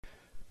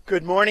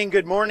Good morning,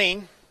 good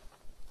morning.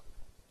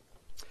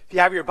 If you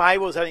have your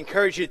Bibles, I'd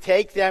encourage you to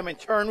take them and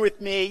turn with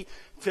me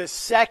to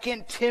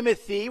 2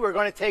 Timothy. We're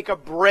going to take a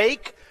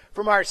break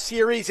from our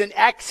series in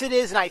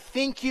Exodus, and I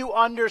think you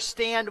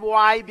understand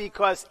why,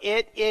 because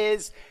it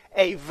is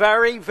a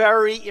very,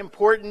 very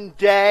important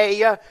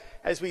day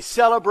as we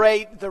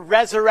celebrate the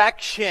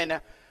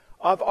resurrection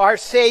of our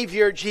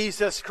Savior,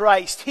 Jesus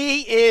Christ.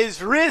 He is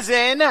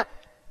risen.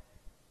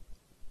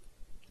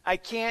 I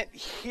can't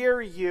hear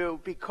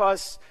you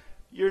because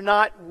you're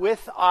not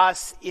with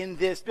us in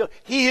this building.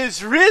 He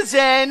is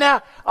risen.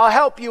 I'll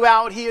help you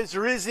out. He is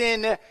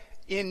risen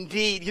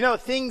indeed. You know,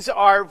 things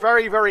are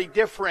very, very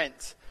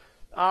different.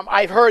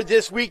 I've heard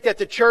this week that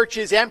the church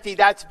is empty.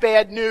 That's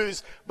bad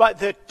news. But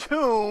the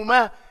tomb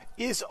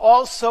is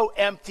also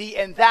empty,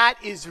 and that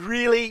is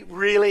really,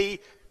 really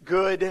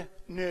good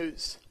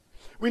news.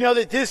 We know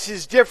that this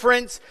is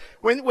different.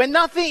 When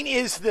nothing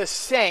is the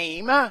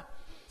same, I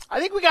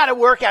think we got to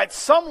work at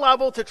some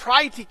level to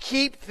try to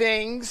keep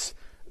things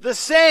the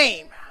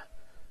same.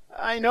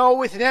 I know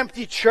with an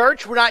empty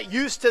church, we're not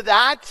used to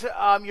that.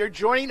 You're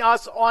joining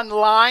us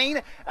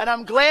online, and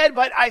I'm glad,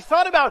 but I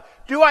thought about,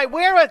 do I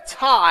wear a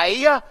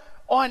tie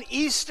on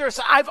Easter?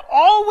 So I've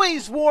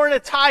always worn a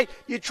tie.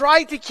 You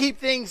try to keep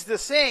things the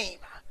same.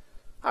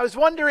 I was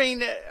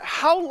wondering,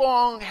 how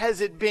long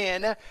has it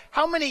been?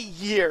 How many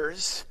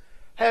years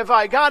have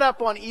I got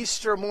up on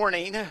Easter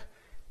morning and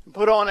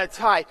put on a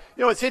tie? You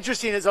know, what's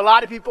interesting is a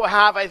lot of people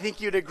have, I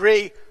think you'd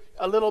agree,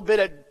 a little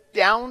bit of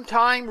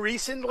downtime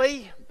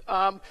recently.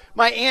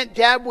 My Aunt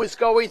Deb was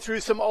going through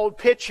some old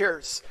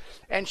pictures,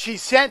 and she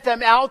sent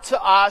them out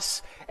to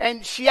us,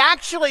 and she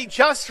actually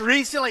just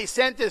recently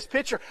sent this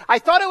picture. I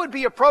thought it would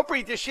be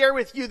appropriate to share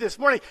with you this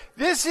morning.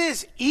 This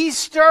is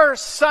Easter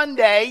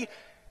Sunday,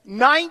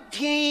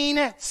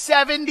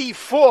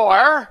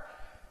 1974,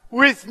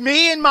 with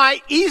me in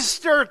my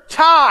Easter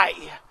tie.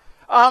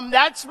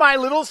 That's my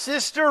little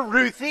sister,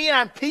 Ruthie, and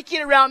I'm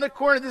peeking around the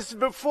corner. This is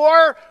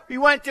before we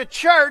went to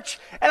church,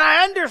 and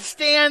I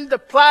understand the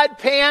plaid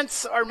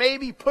pants are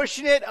maybe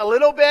pushing it a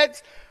little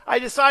bit. I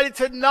decided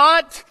to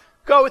not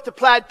go with the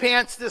plaid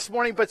pants this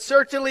morning, but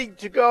certainly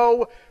to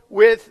go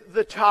with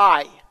the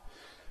tie.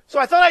 So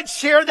I thought I'd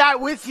share that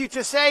with you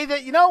to say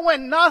that, you know,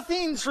 when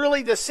nothing's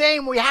really the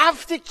same, we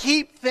have to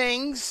keep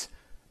things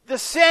the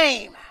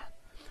same.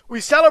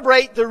 We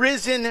celebrate the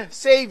risen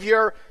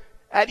Savior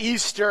at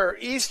Easter.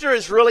 Easter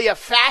is really a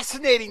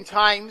fascinating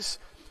time,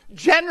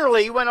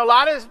 generally, when a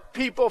lot of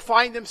people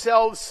find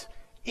themselves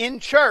in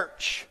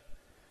church.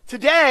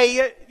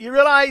 Today, you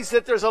realize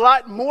that there's a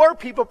lot more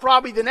people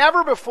probably than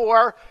ever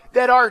before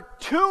that are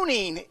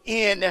tuning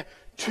in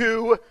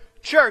to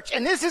church.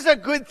 And this is a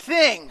good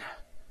thing.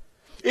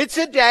 It's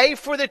a day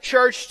for the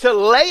church to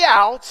lay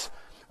out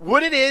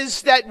what it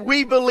is that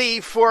we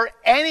believe for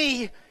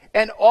any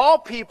and all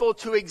people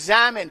to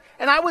examine,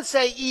 and I would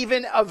say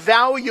even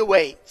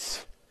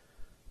evaluate.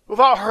 We've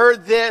all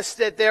heard this,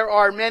 that there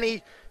are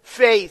many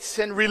faiths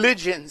and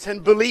religions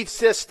and belief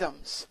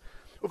systems.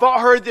 We've all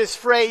heard this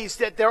phrase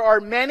that there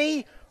are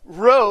many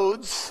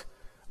roads,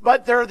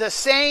 but they're the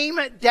same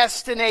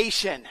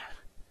destination.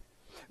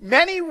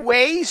 Many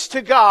ways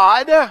to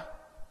God,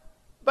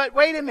 but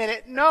wait a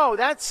minute, no,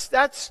 that's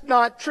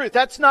not truth.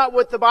 That's not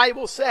what the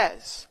Bible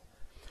says.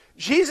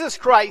 Jesus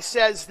Christ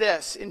says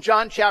this in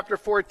John chapter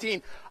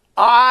 14,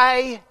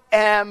 I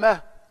am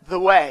the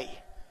way,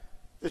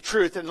 the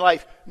truth, and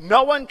life.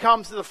 No one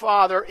comes to the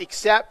Father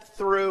except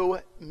through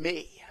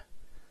me.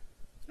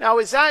 Now,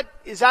 is that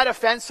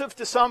offensive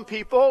to some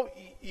people?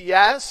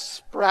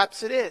 Yes,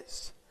 perhaps it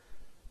is.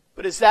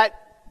 But is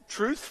that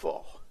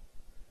truthful?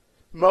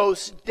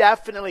 Most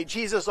definitely.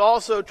 Jesus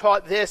also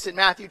taught this in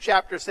Matthew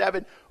chapter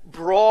 7.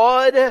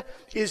 Broad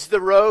is the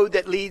road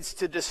that leads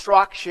to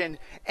destruction,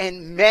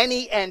 and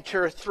many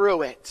enter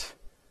through it.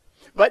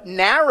 But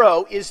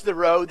narrow is the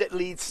road that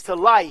leads to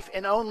life,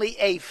 and only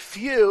a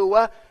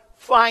few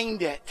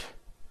find it.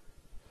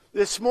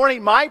 This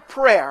morning, my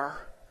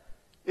prayer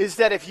is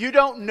that if you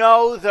don't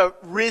know the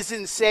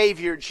risen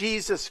Savior,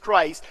 Jesus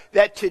Christ,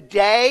 that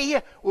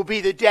today will be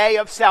the day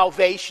of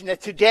salvation,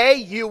 that today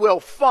you will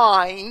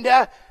find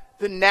the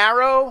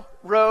narrow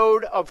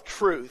road of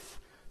truth,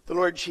 the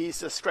Lord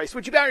Jesus Christ.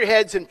 Would you bow your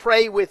heads and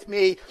pray with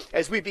me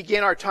as we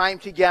begin our time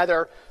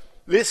together,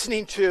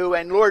 listening to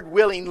and, Lord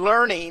willing,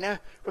 learning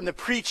from the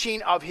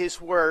preaching of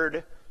His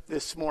Word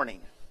this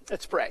morning.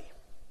 Let's pray.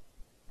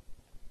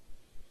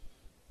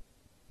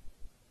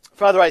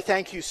 Father, I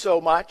thank you so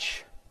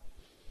much.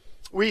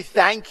 We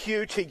thank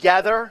you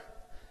together.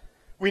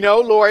 We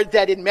know, Lord,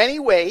 that in many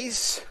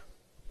ways,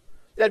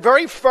 that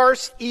very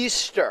first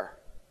Easter,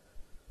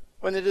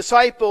 when the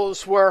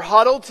disciples were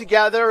huddled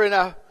together in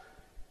a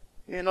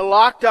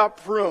locked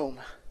up room,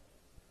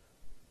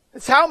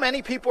 it's how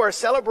many people are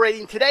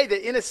celebrating today,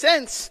 that in a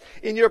sense,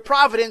 in your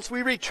providence,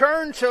 we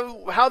return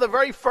to how the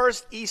very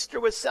first Easter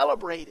was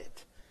celebrated.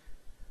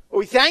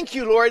 We thank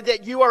you, Lord,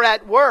 that you are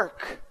at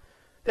work,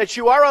 that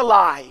you are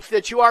alive,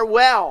 that you are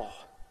well,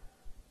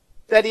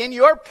 that in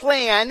your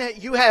plan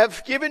you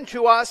have given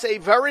to us a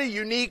very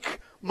unique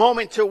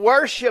moment to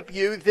worship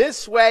you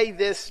this way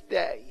this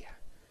day.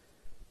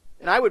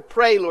 And I would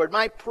pray, Lord,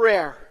 my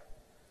prayer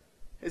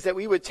is that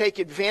we would take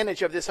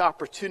advantage of this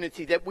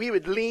opportunity, that we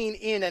would lean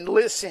in and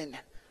listen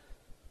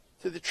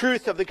to the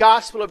truth of the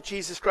gospel of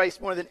Jesus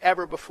Christ more than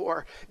ever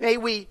before. May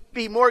we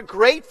be more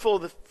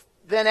grateful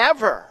than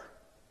ever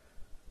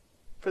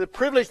for the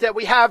privilege that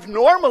we have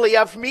normally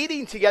of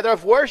meeting together,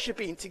 of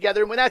worshiping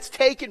together. And when that's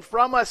taken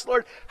from us,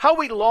 Lord, how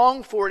we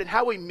long for it and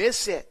how we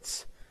miss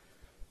it.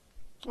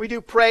 We do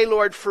pray,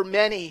 Lord, for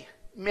many,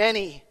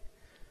 many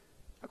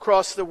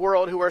across the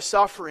world who are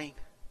suffering.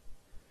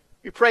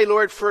 We pray,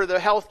 Lord, for the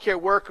healthcare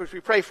workers. We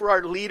pray for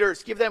our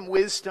leaders. Give them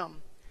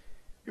wisdom.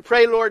 We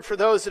pray, Lord, for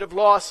those that have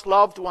lost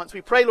loved ones.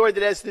 We pray, Lord,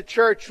 that as the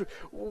church,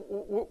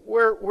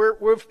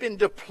 we've been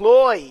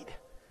deployed.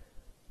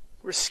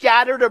 We're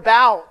scattered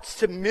about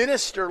to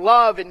minister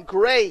love and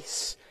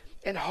grace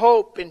and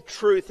hope and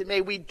truth. And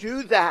may we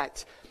do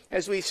that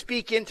as we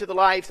speak into the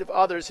lives of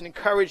others and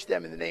encourage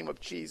them in the name of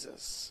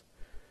Jesus.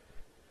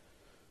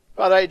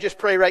 Father, I just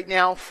pray right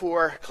now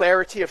for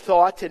clarity of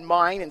thought and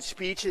mind and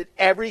speech, that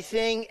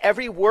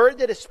every word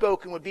that is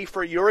spoken would be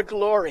for your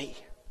glory.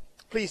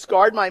 Please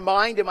guard my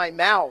mind and my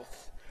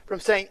mouth from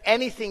saying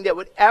anything that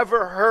would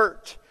ever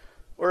hurt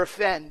or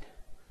offend.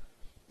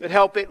 But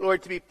help it,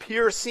 Lord, to be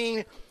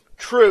piercing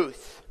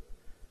truth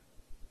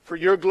for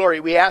your glory.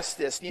 We ask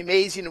this in the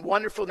amazing and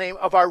wonderful name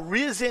of our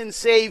risen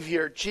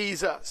Savior,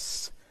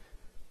 Jesus.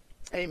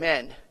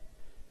 Amen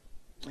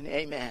and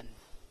amen.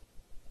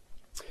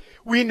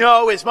 We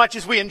know, as much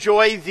as we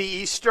enjoy the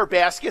Easter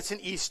baskets and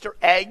Easter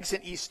eggs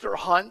and Easter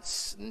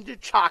hunts and the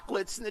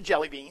chocolates and the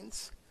jelly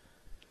beans,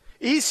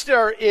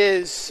 Easter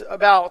is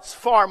about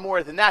far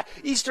more than that.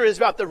 Easter is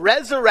about the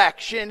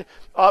resurrection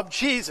of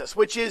Jesus,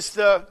 which is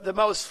the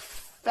most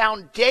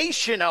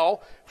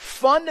foundational,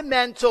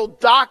 fundamental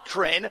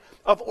doctrine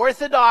of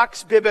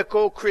Orthodox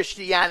biblical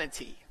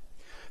Christianity.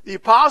 The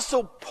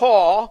Apostle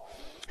Paul,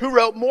 who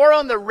wrote more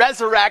on the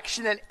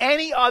resurrection than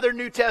any other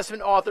New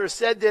Testament author,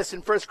 said this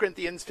in 1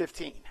 Corinthians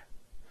 15.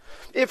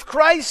 If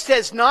Christ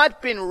has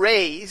not been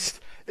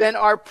raised, then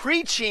our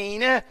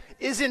preaching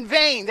is in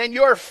vain. Then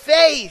your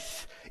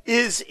faith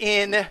is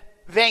in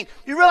vain.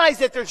 You realize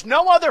that there's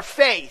no other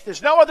faith,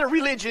 there's no other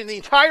religion in the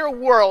entire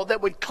world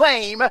that would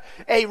claim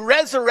a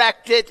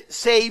resurrected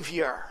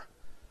Savior.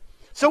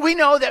 So we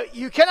know that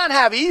you cannot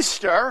have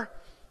Easter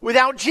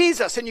without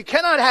Jesus, and you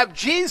cannot have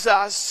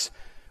Jesus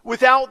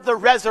without the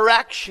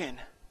resurrection.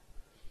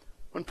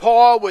 When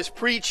Paul was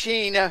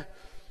preaching to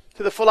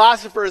the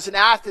philosophers in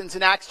Athens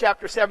in Acts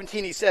chapter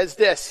 17, he says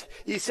this.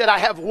 He said, I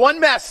have one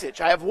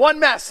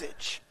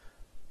message,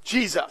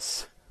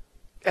 Jesus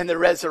and the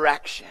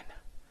resurrection.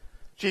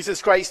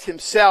 Jesus Christ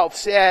himself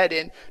said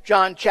in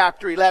John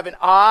chapter 11,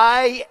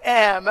 I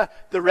am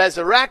the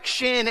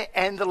resurrection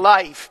and the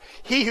life.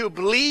 He who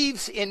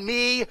believes in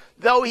me,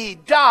 though he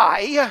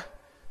die,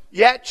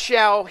 yet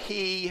shall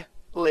he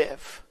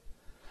live.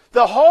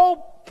 The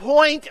whole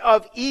point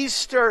of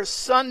Easter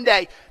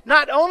Sunday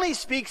not only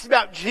speaks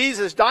about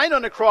Jesus dying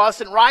on the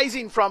cross and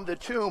rising from the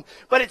tomb,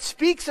 but it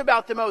speaks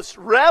about the most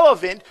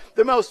relevant,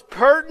 the most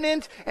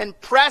pertinent and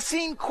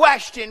pressing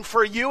question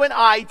for you and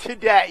I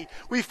today.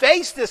 We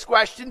face this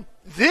question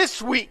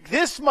this week,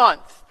 this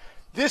month,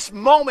 this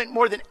moment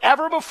more than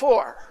ever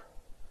before.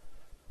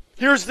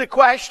 Here's the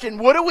question: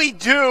 what do we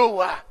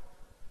do?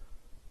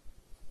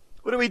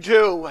 What do we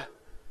do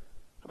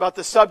about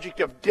the subject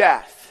of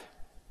death?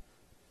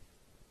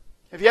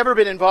 Have you ever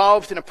been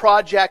involved in a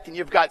project and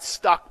you've got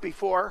stuck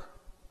before?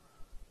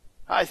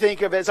 I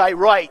think of as I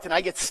write and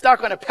I get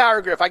stuck on a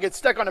paragraph, I get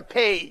stuck on a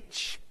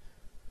page.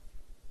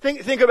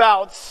 Think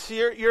about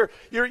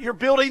you're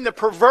building the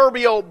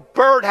proverbial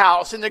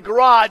birdhouse in the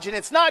garage and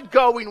it's not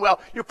going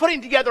well. You're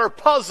putting together a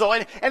puzzle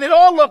and it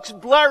all looks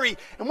blurry.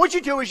 And what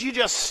you do is you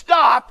just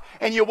stop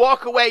and you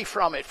walk away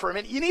from it for a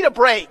minute. You need a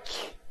break.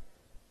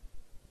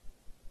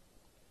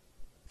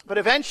 But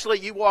eventually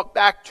you walk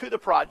back to the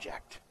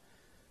project.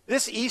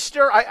 This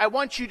Easter, I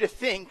want you to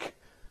think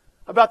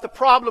about the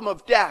problem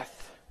of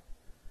death.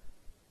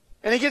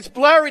 And it gets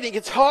blurry and it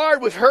gets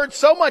hard. We've heard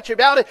so much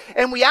about it.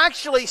 And we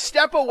actually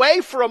step away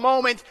for a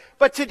moment.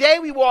 But today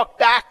we walk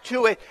back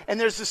to it. And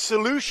there's a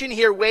solution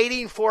here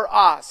waiting for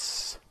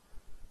us.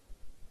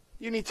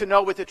 You need to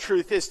know what the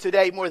truth is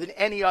today more than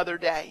any other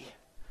day.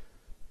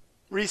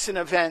 Recent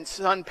events,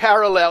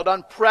 unparalleled,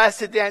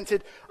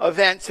 unprecedented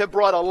events have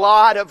brought a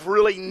lot of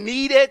really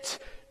needed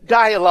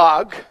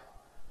dialogue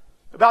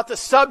about the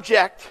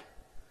subject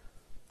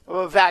of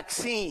a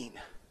vaccine,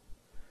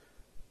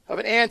 of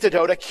an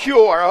antidote, a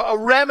cure, a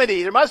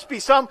remedy. There must be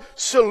some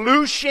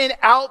solution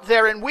out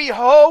there, and we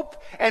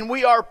hope and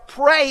we are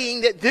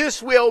praying that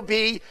this will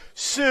be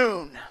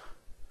soon.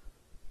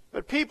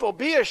 But people,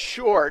 be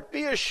assured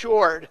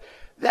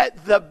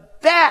that the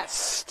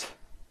best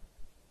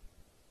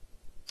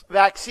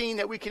vaccine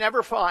that we can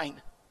ever find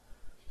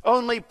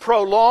only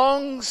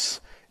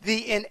prolongs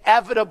the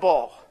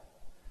inevitable.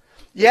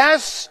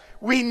 Yes,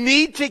 we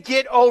need to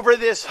get over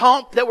this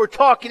hump that we're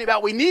talking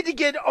about. We need to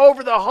get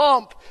over the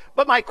hump.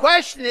 But my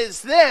question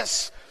is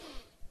this: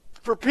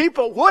 for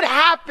people, what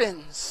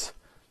happens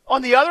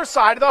on the other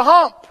side of the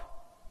hump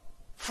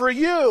for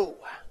you?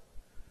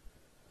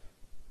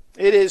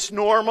 It is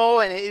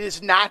normal and it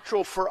is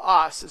natural for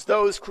us as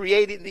those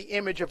created in the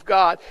image of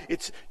God.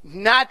 It's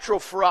natural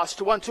for us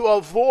to want to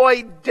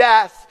avoid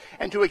death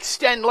and to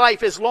extend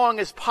life as long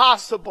as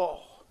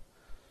possible.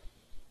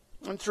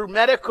 And through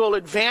medical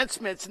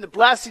advancements and the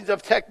blessings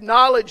of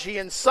technology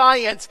and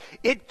science,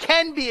 it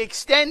can be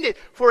extended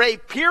for a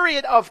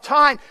period of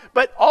time,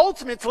 but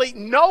ultimately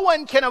no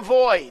one can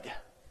avoid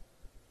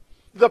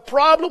the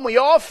problem we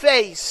all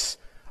face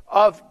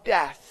of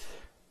death.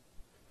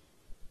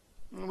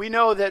 We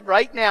know that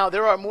right now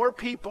there are more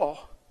people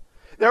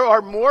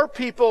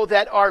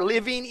that are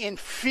living in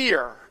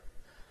fear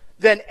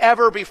than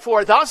ever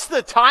before. Thus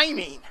the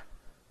timing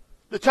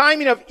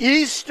of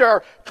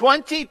Easter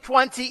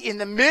 2020 in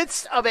the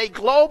midst of a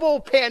global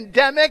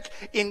pandemic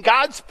in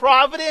God's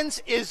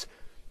providence is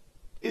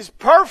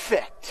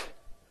perfect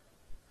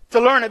to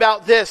learn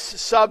about this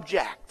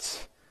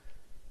subject.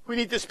 We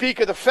need to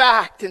speak of the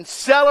fact and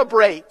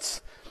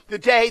celebrate the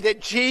day that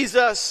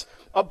Jesus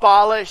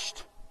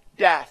abolished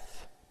death.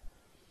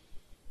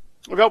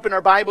 We've opened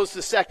our Bibles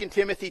to 2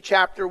 Timothy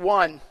chapter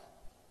 1.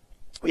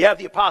 We have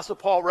the Apostle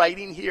Paul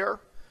writing here.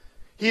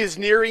 He is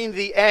nearing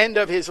the end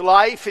of his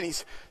life, and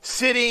he's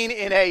sitting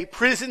in a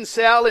prison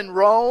cell in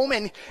Rome,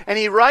 and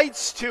he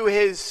writes to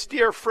his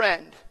dear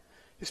friend,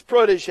 his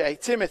protege,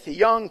 Timothy,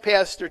 young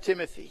pastor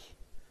Timothy.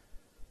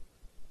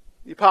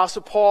 The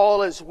Apostle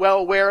Paul is well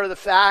aware of the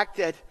fact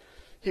that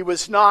he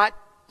was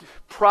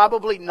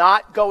probably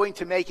not going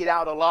to make it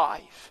out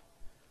alive.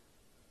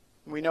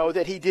 We know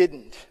that he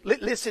didn't.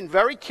 Listen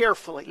very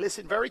carefully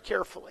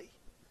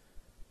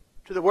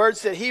to the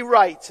words that he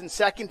writes in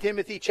 2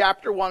 Timothy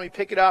chapter 1. We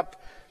pick it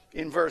up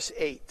in verse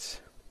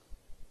 8.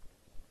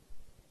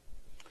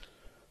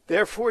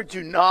 Therefore,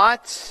 do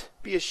not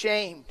be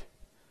ashamed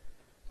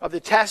of the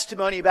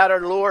testimony about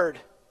our Lord,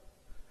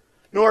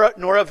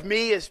 nor of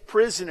me as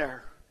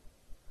prisoner,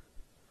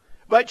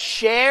 but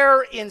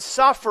share in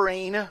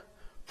suffering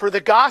for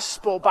the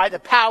gospel by the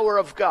power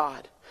of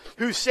God,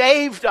 who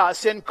saved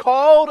us and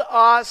called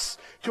us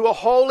to a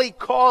holy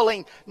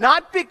calling,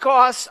 not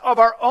because of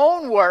our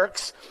own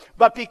works,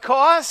 but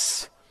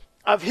because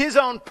of his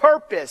own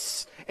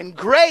purpose and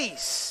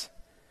grace,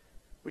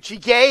 which he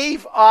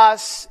gave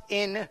us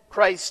in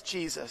Christ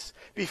Jesus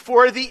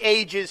before the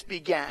ages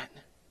began,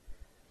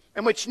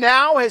 and which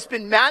now has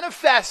been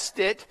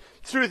manifested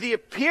through the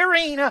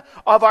appearing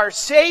of our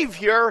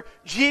Savior,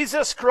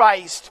 Jesus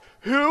Christ,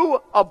 who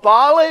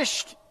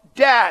abolished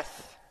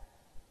death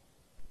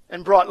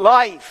and brought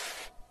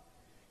life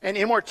and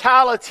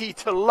immortality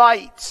to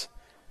light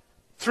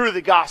through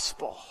the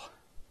gospel.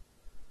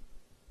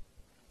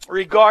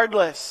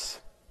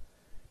 Regardless,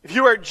 if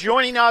you are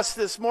joining us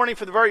this morning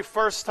for the very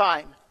first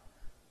time,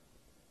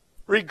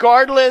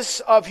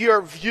 regardless of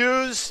your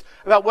views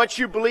about what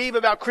you believe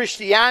about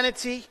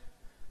Christianity,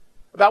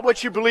 about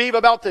what you believe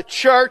about the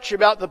church,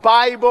 about the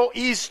Bible,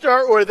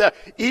 Easter, or the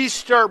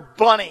Easter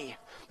bunny,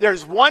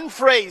 there's one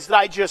phrase that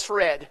I just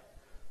read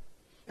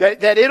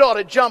that it ought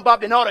to jump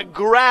up and ought to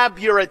grab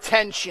your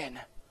attention.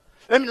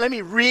 Let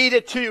me read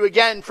it to you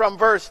again from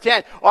verse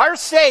 10. Our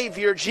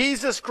Savior,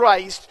 Jesus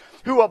Christ,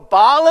 who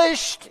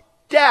abolished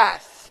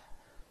death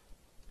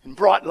and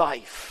brought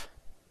life.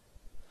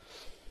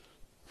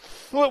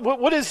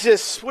 What does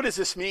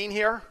this mean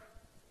here?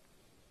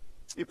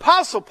 The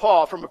Apostle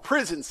Paul, from a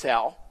prison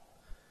cell,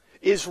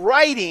 is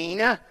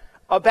writing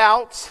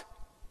about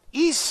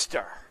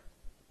Easter.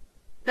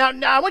 Now,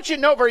 I want you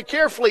to note very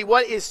carefully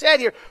what is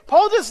said here.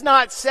 Paul does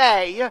not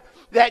say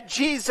that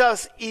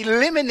Jesus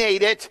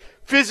eliminated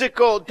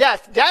physical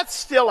death. Death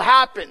still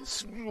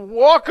happens. You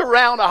walk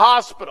around a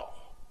hospital,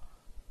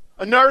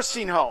 a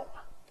nursing home,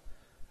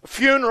 a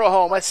funeral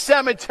home, a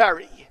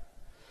cemetery.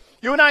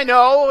 You and I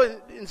know,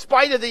 in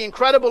spite of the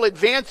incredible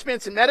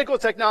advancements in medical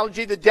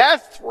technology, the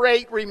death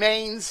rate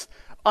remains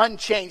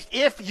unchanged.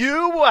 If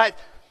you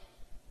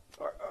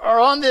are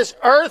on this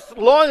earth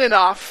long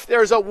enough,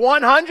 there's a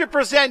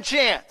 100%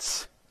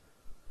 chance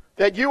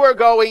that you are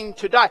going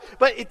to die.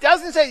 But it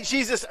doesn't say that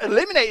Jesus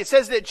eliminated, it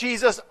says that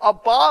Jesus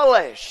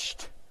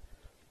abolished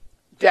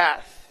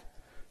death.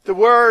 The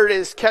word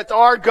is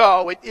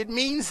katargo. It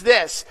means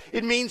this.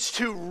 It means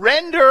to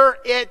render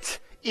it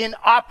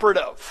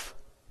inoperative.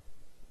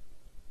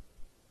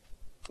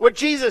 What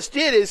Jesus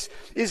did is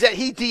that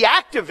he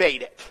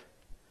deactivated.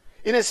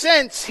 In a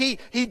sense, he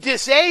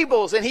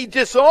disables and he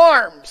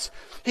disarms.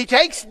 He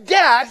takes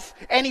death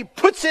and he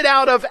puts it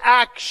out of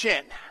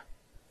action.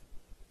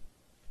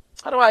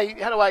 How do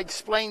I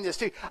explain this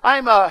to you?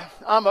 I'm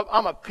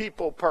a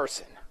people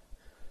person.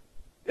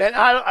 And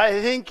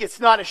I think it's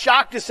not a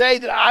shock to say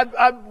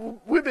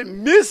that we've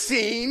been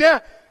missing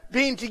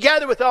being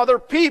together with other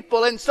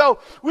people. And so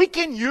we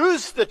can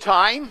use the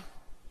time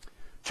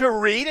to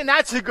read, and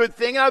that's a good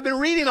thing. And I've been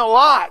reading a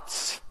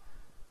lot.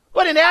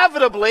 But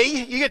inevitably,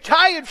 you get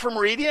tired from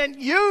reading, and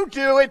you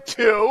do it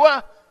too.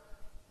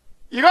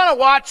 You're going to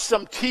watch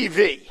some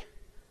TV.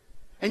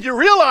 And you're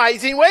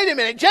realizing, wait a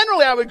minute,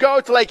 generally I would go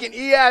to like an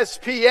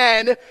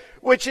ESPN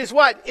which is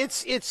what?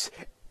 It's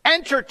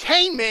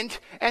entertainment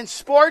and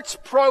sports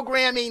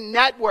programming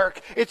network.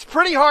 It's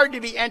pretty hard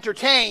to be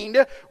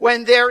entertained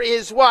when there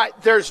is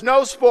what? There's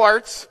no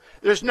sports.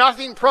 There's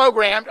nothing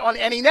programmed on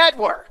any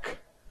network.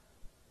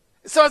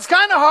 So it's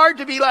kind of hard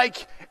to be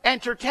like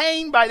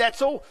entertained by that.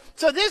 So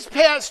this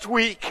past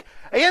week,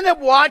 I ended up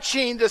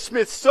watching the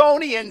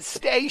Smithsonian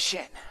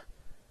Station.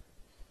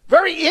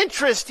 Very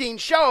interesting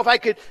show, if I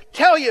could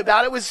tell you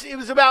about it. It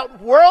was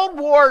about World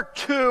War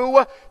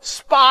II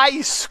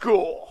spy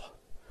school.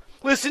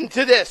 Listen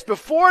to this.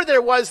 Before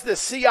there was the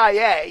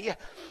CIA,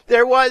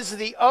 there was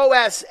the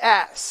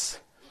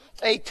OSS,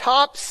 a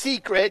top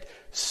secret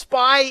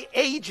spy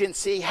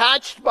agency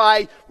hatched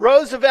by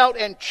Roosevelt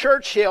and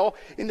Churchill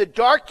in the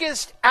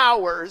darkest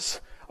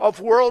hours of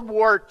World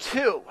War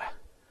II.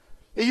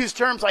 They used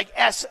terms like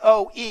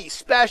SOE,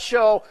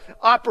 Special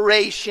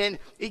Operation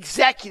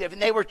Executive,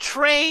 and they were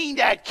trained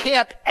at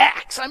Camp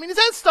X. I mean, is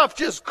that stuff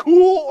just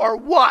cool or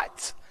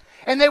what?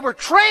 And they were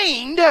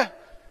trained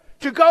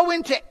to go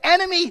into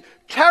enemy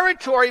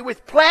territory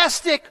with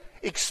plastic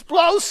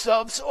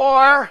explosives,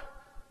 or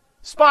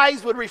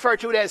spies would refer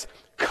to it as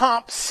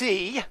Comp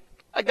C.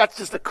 Like that's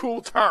just a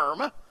cool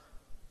term.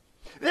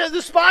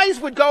 The spies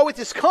would go with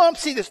this Comp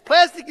C, this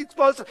plastic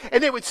explosive,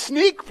 and they would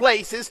sneak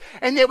places,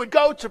 and they would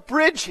go to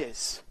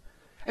bridges,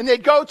 and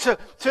they'd go to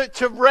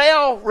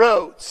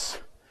railroads,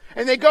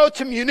 and they go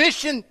to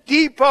munition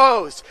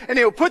depots, and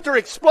they would put their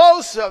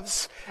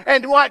explosives,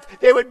 and what?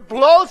 They would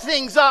blow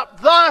things up.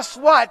 Thus,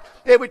 what?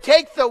 They would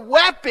take the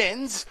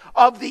weapons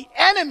of the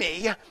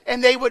enemy,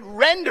 and they would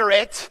render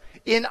it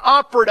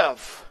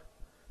inoperative.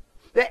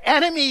 The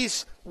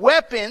enemy's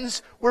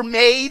weapons were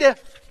made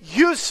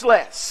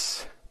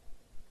useless.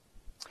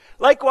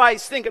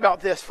 Likewise, think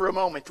about this for a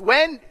moment.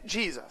 When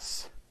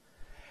Jesus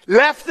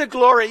left the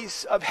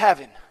glories of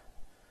heaven,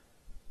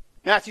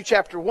 Matthew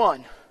chapter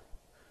 1,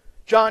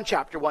 John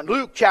chapter 1,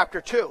 Luke chapter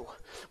 2.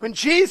 When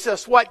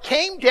Jesus,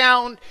 came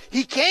down,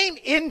 he came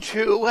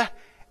into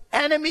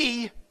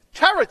enemy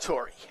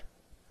territory.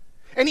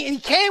 And he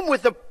came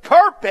with a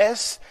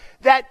purpose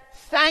that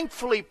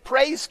thankfully,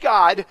 praise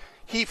God,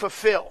 he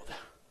fulfilled.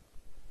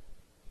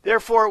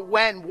 Therefore,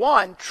 when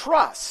one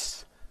trusts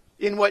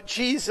in what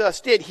Jesus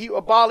did, he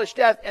abolished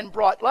death and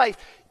brought life.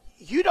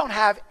 You don't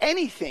have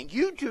anything.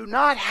 You do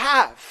not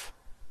have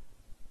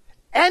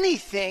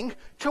anything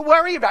to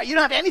worry about. You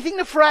don't have anything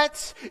to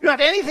fret. You don't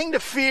have anything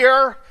to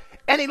fear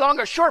any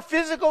longer. Sure,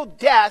 physical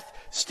death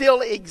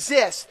still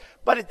exists,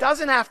 but it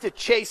doesn't have to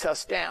chase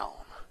us down.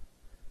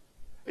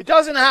 It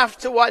doesn't have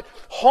to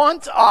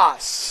haunt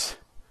us.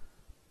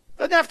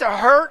 It doesn't have to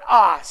hurt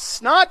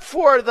us. Not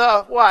for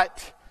the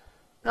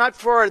Not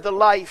for the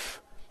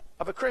life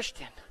of a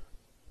Christian.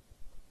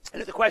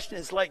 And the question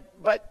is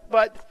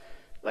but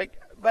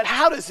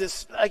how does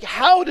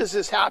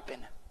this happen?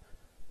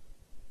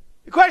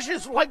 The question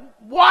is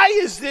why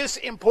is this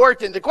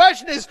important? The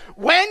question is,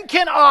 when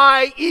can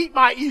I eat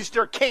my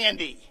Easter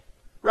candy?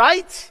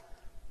 Right?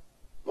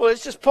 Well,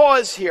 let's just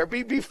pause here.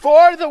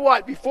 Before the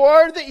what?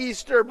 Before the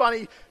Easter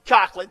bunny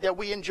chocolate that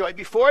we enjoy,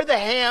 before the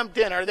ham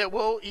dinner that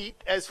we'll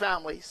eat as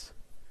families,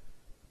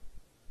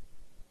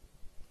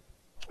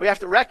 we have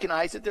to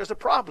recognize that there's a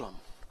problem.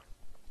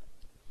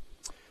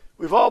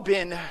 We've all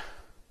been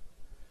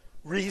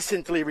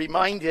recently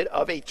reminded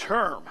of a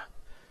term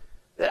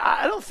that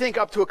I don't think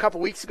up to a couple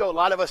weeks ago a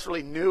lot of us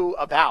really knew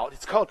about.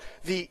 It's called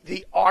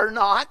the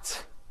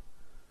R-naught.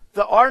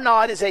 The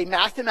R-naught is a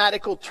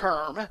mathematical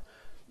term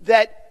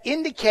that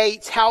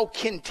indicates how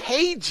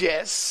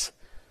contagious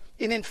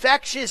an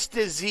infectious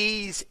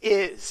disease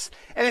is.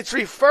 And it's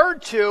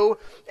referred to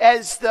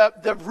as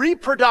the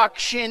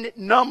reproduction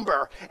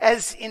number.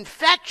 As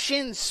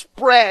infection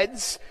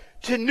spreads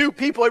to new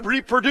people, it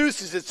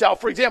reproduces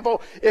itself. For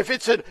example, if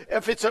it's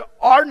an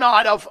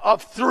R-naught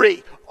of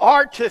 3,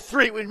 R to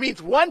 3, which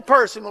means one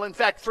person will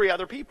infect 3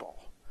 other people.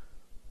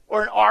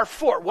 Or an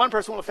R4, one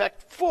person will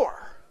infect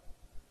 4.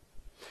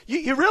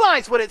 You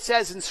realize what it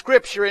says in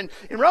Scripture. In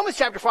Romans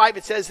chapter 5,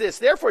 it says this: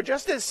 therefore,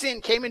 just as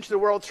sin came into the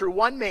world through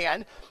one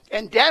man,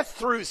 and death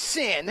through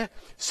sin,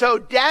 so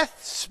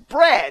death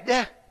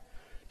spread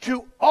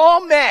to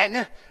all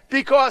men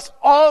because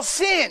all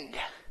sinned.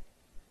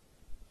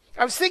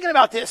 I was thinking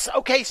about this.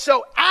 Okay,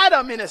 so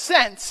Adam, in a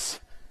sense,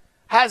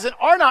 has an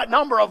R-naught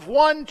number of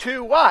 1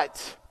 to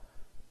what?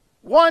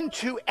 1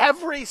 to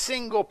every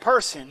single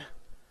person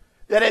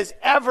that has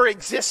ever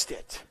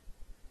existed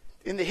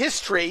in the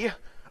history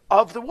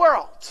of the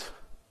world.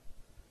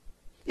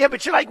 Yeah,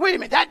 but you're like, wait a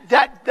minute,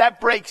 that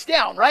breaks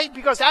down, right?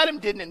 Because Adam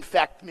didn't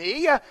infect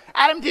me.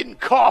 Adam didn't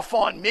cough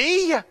on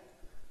me.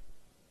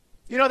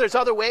 You know, there's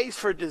other ways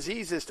for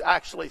diseases to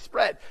actually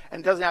spread,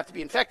 and it doesn't have to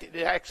be infected.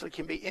 It actually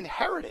can be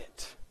inherited.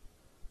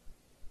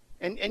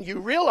 And you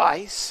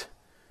realize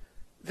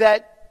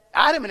that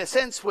Adam, in a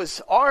sense,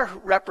 was our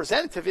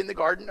representative in the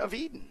Garden of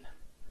Eden.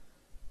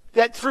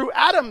 That through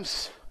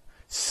Adam's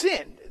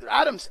sin,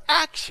 Adam's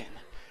action,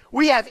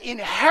 we have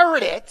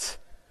inherited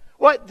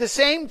the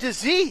same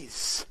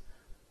disease.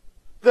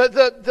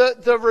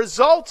 The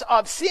result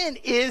of sin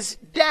is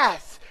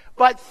death.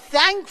 But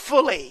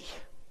thankfully,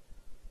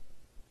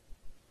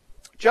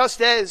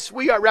 Just as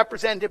we are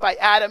represented by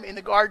Adam in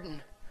the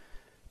garden,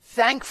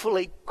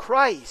 thankfully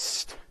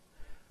Christ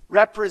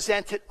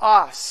represented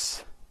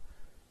us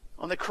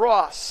on the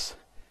cross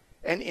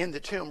and in the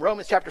tomb.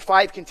 Romans chapter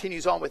 5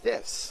 continues on with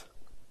this.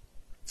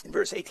 In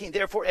verse 18,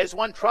 therefore, as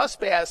one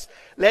trespass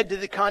led to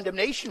the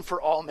condemnation for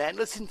all men,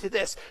 listen to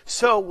this,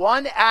 so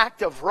one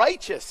act of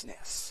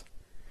righteousness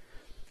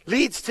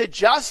leads to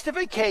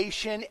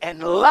justification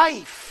and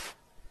life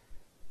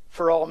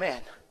for all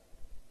men.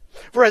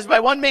 For as by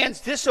one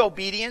man's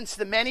disobedience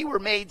the many were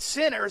made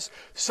sinners,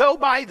 so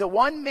by the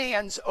one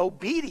man's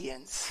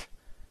obedience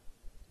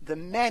the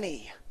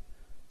many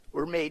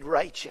were made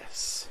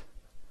righteous.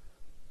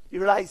 You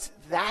realize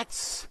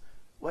that's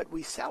what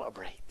we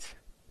celebrate.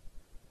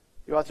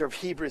 The author of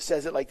Hebrews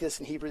says it like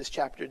this in Hebrews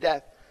chapter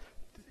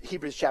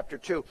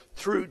 2.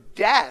 Through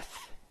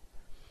death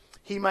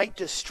he might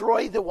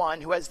destroy the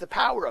one who has the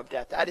power of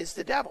death, that is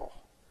the devil,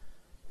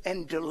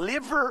 and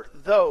deliver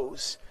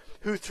those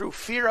who through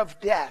fear of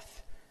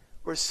death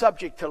were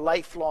subject to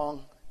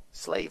lifelong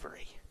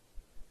slavery.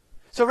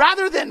 So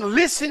rather than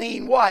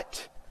listening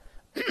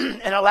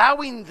and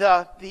allowing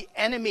the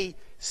enemy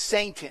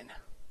Satan,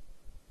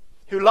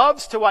 who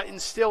loves to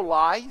instill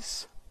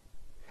lies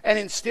and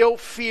instill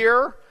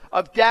fear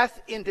of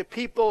death into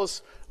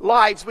people's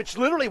lives, which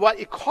literally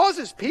it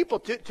causes people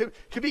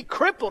to be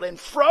crippled and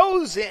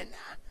frozen.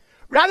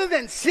 Rather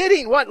than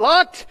sitting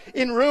locked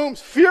in rooms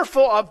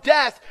fearful of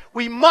death,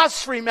 we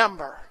must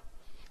remember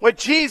what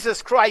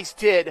Jesus Christ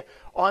did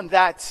on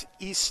that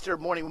Easter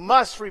morning. We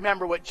must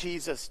remember what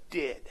Jesus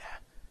did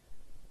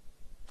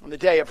on the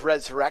day of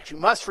resurrection.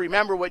 We must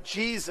remember what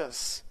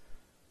Jesus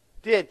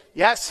did.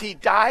 Yes, he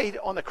died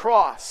on the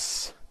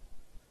cross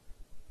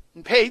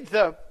and paid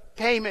the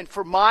payment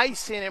for my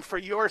sin and for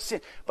your sin,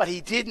 but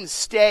he didn't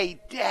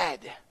stay dead.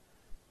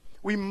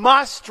 We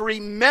must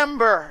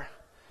remember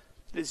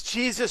that as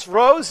Jesus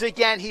rose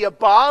again, he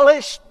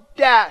abolished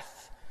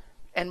death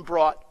and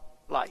brought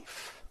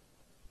life.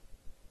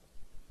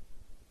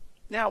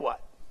 Now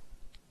what?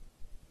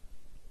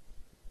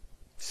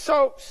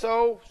 So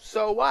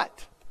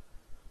what?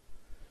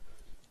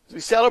 As we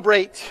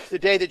celebrate the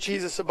day that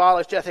Jesus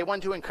abolished death, I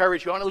want to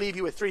encourage you. I want to leave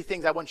you with three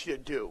things I want you to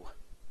do.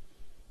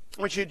 I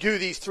want you to do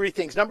these three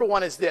things. Number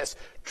one is this: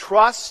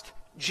 trust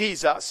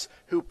Jesus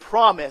who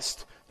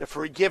promised the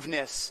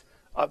forgiveness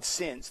of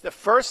sins. The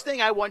first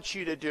thing I want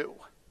you to do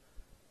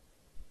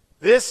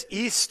this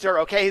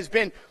Easter, has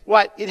been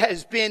it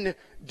has been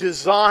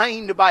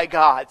designed by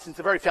God since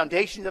the very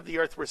foundations of the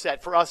earth were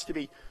set for us to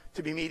be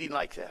meeting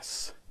like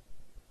this.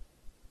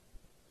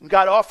 And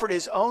God offered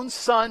his own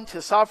son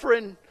to suffer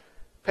and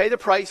pay the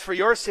price for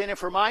your sin and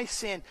for my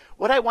sin.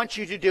 What I want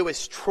you to do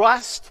is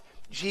trust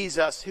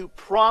Jesus who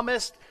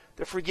promised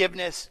the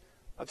forgiveness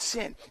of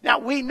sin. Now,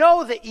 we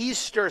know the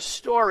Easter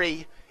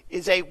story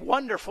is a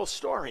wonderful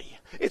story.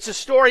 It's a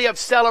story of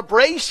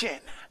celebration.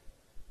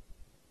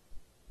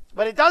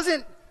 But it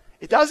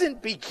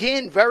doesn't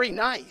begin very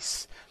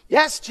nice.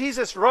 Yes,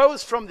 Jesus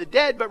rose from the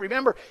dead, but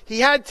remember, he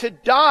had to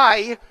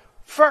die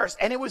first.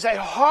 And it was a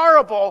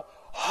horrible,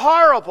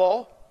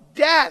 horrible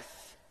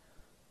death.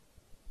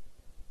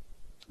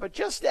 But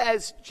just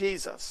as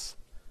Jesus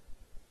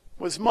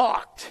was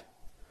mocked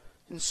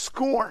and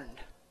scorned,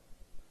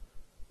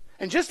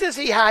 and just as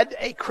he had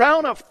a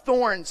crown of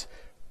thorns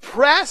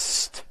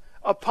pressed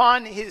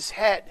upon his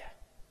head,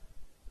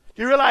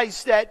 do you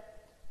realize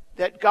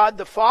that God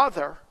the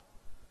Father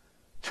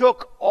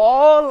took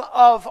all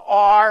of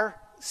our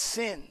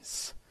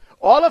sins,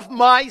 all of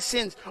my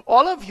sins,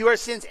 all of your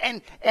sins,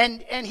 and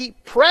he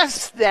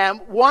pressed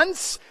them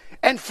once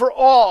and for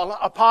all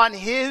upon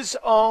his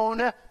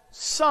own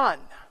Son.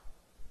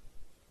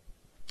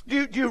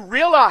 Do you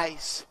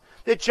realize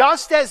that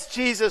just as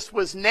Jesus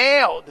was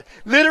nailed,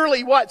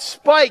 literally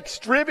spikes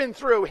driven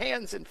through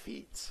hands and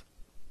feet,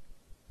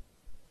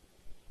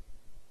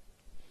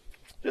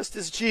 just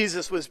as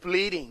Jesus was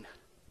bleeding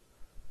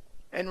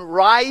and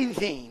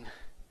writhing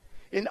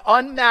in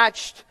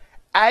unmatched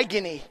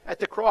agony at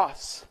the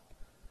cross,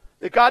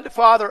 that God the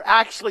Father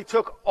actually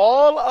took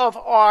all of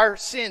our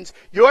sins,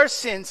 your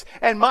sins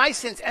and my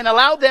sins, and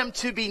allowed them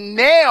to be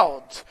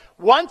nailed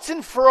once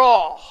and for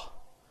all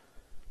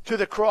to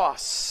the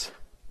cross.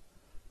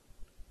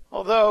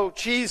 Although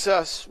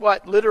Jesus,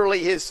 literally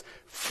his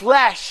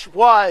flesh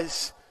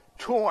was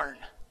torn,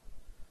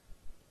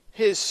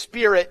 his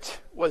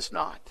spirit was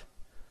not.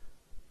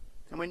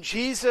 And when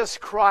Jesus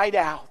cried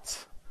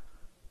out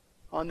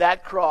on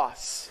that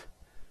cross,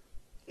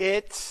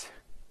 it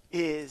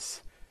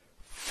is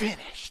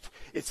finished.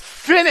 It's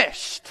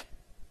finished.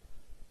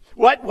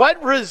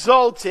 What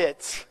resulted,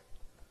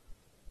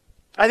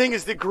 I think,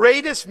 is the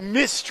greatest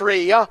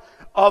mystery of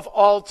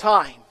all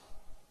time.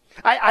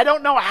 I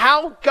don't know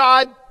how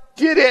God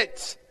did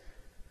it,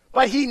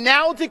 but he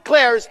now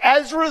declares,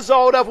 as a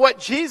result of what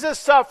Jesus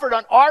suffered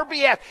on our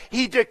behalf,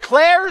 he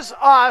declares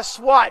us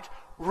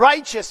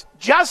righteous,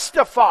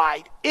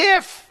 justified,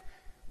 if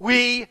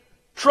we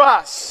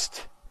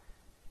trust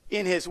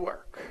in his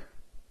work.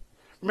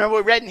 Remember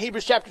we read in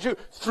Hebrews chapter 2,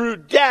 through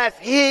death,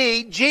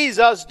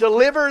 Jesus,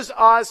 delivers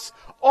us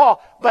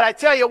all. But I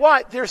tell you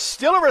what, there's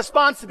still a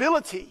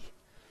responsibility.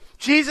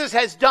 Jesus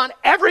has done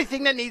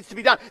everything that needs to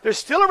be done. There's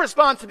still a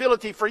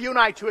responsibility for you and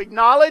I to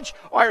acknowledge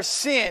our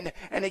sin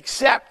and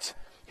accept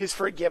his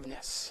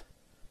forgiveness.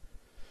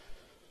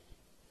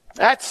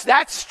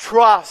 That's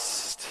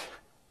trust.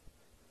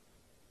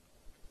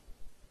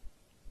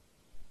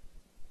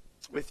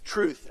 With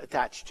truth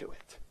attached to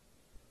it.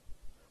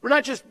 We're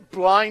not just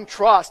blind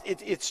trust.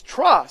 It's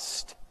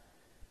trust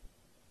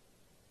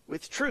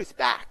with truth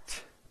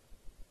backed.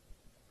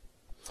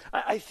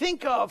 I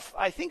think of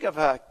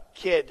a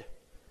kid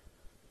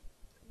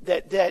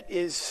that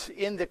is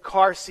in the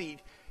car seat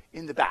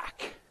in the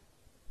back.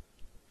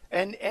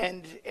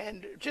 And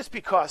just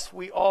because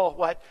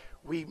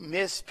we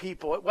miss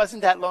people. It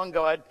wasn't that long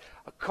ago.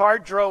 A car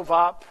drove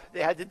up.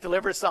 They had to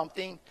deliver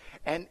something.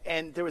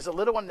 And there was a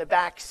little one in the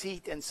back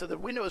seat. And so the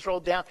window was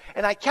rolled down.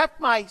 And I kept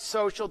my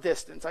social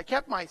distance. I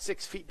kept my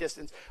 6 feet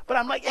distance. But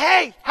I'm like,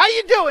 hey, how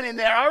you doing in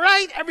there? All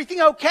right?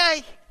 Everything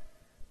okay?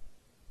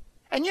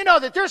 And you know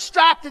that they're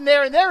strapped in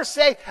there and they're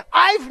safe.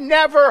 I've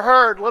never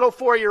heard little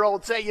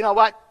 4-year-olds say, you know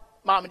what?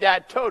 Mom and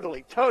Dad,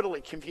 totally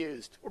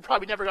confused. We're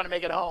probably never going to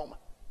make it home.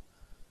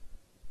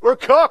 We're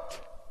cooked.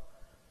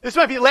 This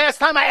might be the last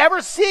time I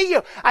ever see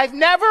you. I've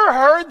never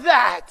heard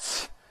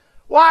that.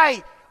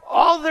 Why?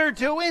 All they're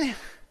doing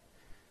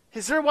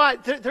is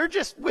they're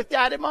just with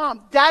Dad and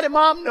Mom. Dad and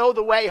Mom know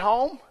the way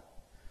home.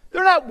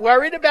 They're not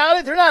worried about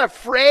it. They're not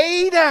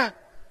afraid.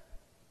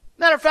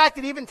 Matter of fact,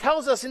 it even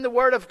tells us in the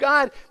Word of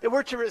God that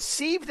we're to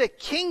receive the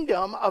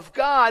kingdom of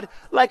God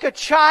like a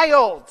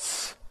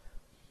child's.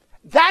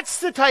 That's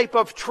the type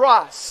of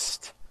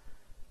trust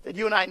that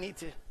you and I need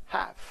to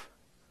have.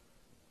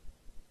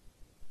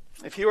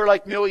 If you are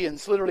like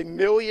millions, literally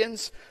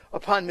millions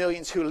upon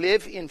millions who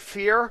live in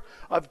fear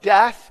of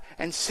death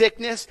and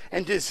sickness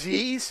and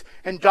disease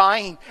and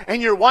dying,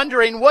 and you're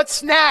wondering,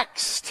 what's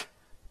next?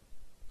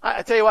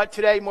 I tell you what,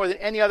 today more than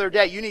any other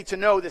day, you need to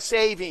know the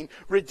saving,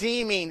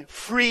 redeeming,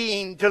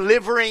 freeing,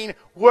 delivering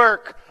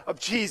work of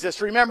Jesus.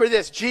 Remember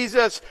this,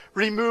 Jesus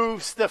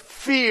removes the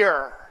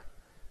fear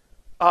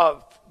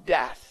of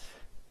death.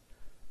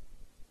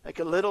 Like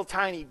a little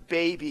tiny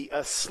baby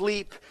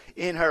asleep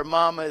in her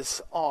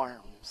mama's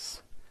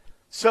arms.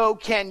 So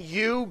can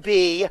you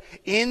be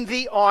in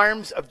the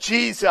arms of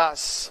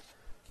Jesus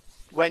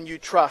when you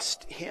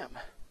trust him.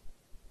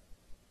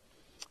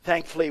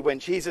 Thankfully, when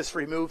Jesus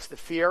removes the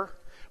fear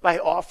by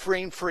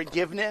offering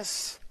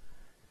forgiveness,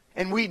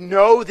 and we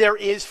know there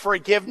is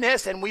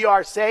forgiveness and we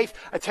are safe,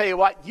 I tell you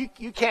what,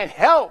 you can't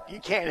help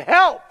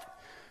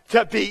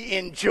to be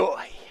in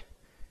joy.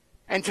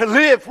 And to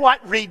live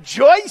what?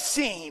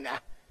 Rejoicing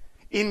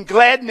in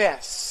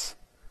gladness.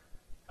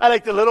 I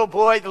like the little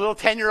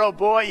 10-year-old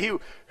boy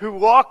who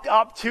walked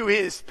up to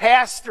his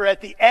pastor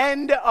at the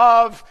end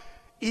of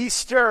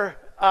Easter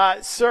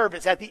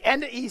service. At the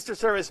end of Easter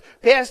service,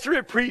 pastor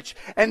had preached,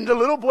 and the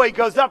little boy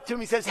goes up to him.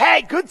 He says,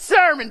 "Hey, good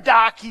sermon,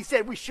 Doc." He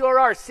said, "We sure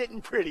are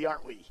sitting pretty,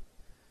 aren't we?"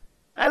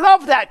 I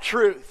love that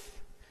truth.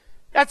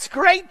 That's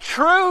great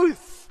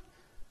truth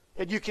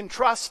that you can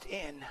trust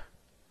in.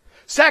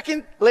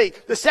 Secondly,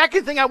 the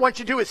second thing I want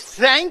you to do is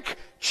thank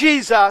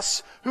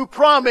Jesus who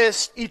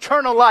promised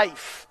eternal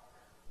life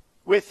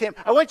with him.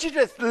 I want you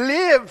to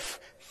live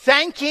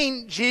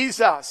thanking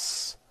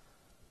Jesus.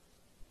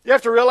 You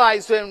have to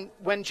realize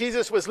when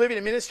Jesus was living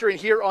and ministering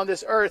here on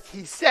this earth,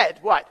 he said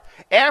what?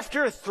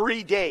 After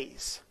 3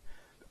 days,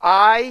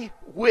 I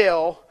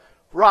will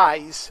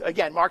rise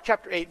again. Mark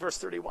chapter 8, verse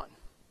 31.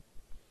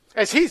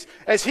 As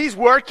he's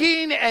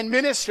working and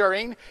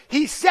ministering,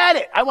 he said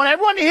it. I want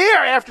everyone to hear,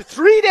 after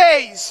 3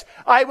 days,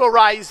 I will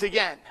rise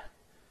again.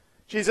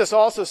 Jesus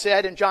also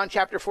said in John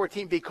chapter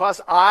 14,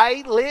 because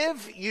I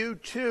live, you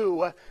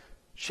too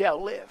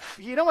shall live.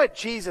 You know what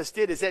Jesus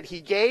did is that he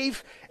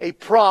gave a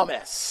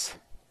promise.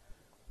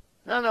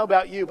 I don't know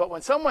about you, but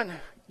when someone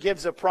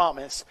gives a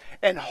promise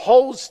and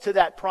holds to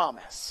that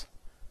promise,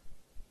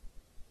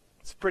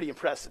 it's a pretty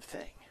impressive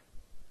thing.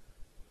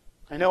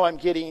 I know I'm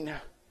getting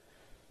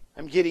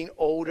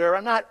older.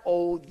 I'm not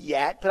old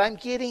yet, but I'm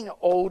getting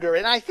older.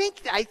 And I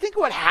think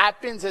what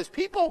happens as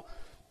people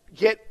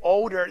get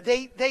older,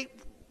 they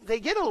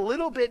get a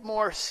little bit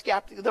more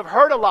skeptical. They've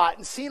heard a lot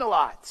and seen a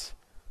lot.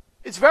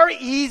 It's very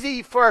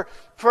easy for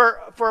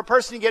a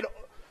person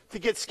to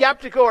get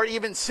skeptical or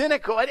even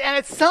cynical. And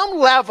at some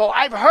level,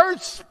 I've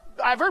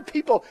heard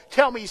people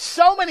tell me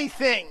so many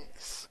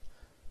things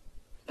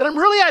that I'm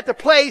really at the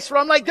place where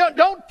I'm like,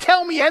 don't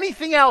tell me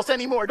anything else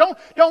anymore.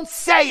 Don't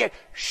say it.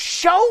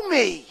 Show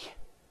me.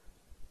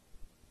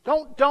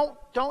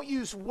 Don't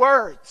use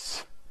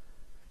words.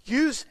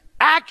 Use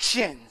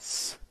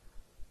actions.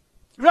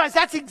 Realize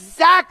that's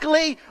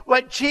exactly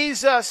what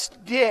Jesus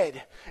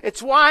did.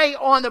 It's why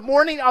on the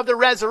morning of the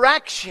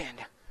resurrection,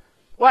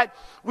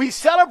 we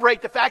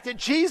celebrate the fact that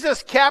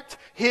Jesus kept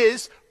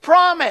his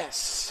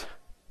promise.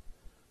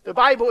 The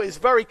Bible is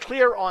very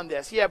clear on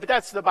this. Yeah, but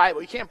that's the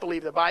Bible. You can't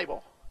believe the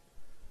Bible.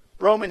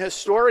 Roman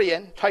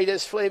historian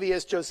Titus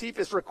Flavius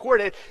Josephus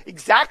recorded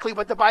exactly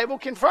what the Bible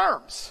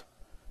confirms.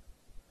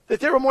 That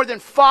there were more than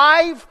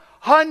 500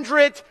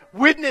 500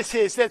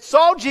 witnesses that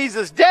saw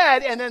Jesus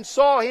dead and then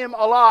saw him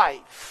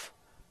alive.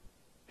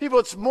 People,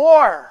 it's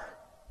more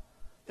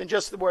than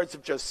just the words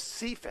of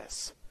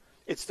Josephus.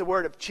 It's the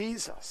word of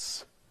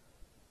Jesus,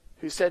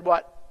 who said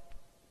what?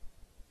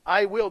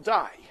 I will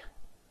die,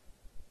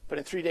 but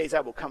in 3 days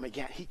I will come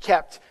again. He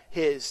kept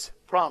his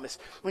promise.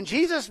 When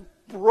Jesus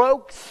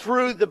broke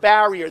through the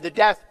barrier, the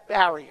death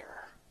barrier,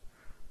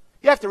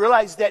 you have to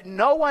realize that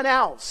no one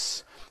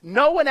else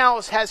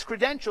has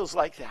credentials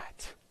like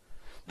that.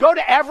 Go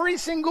to every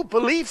single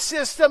belief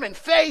system and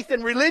faith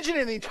and religion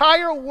in the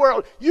entire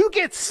world. You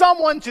get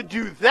someone to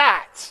do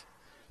that,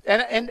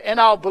 and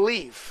I'll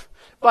believe.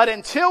 But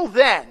until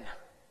then,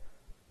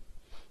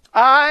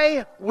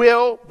 I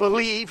will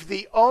believe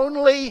the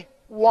only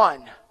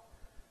one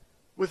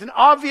with an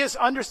obvious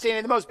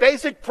understanding, the most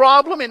basic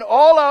problem in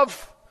all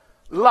of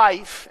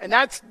life, and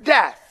that's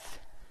death.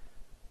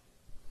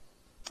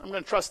 I'm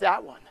going to trust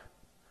that one.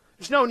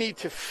 There's no need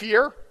to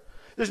fear.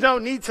 There's no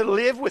need to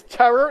live with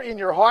terror in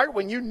your heart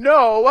when you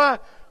know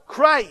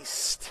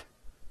Christ,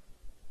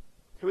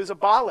 who has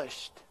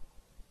abolished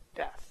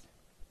death.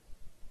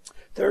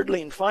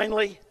 Thirdly and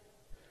finally,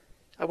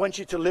 I want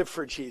you to live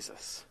for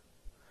Jesus.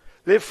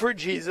 Live for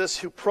Jesus,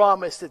 who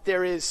promised that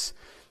there is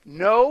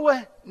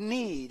no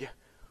need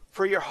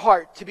for your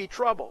heart to be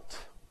troubled.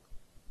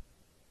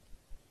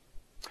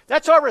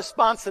 That's our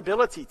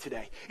responsibility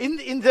today. In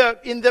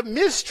the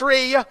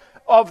mystery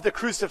of the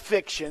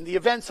crucifixion, the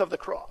events of the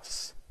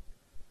cross,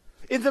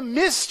 in the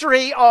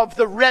mystery of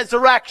the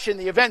resurrection,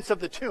 the events of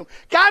the tomb,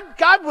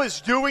 God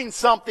was doing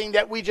something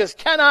that we just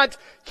cannot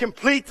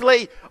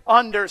completely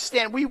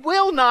understand. We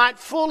will not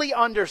fully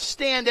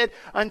understand it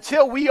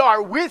until we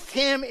are with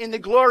him in the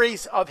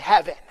glories of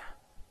heaven.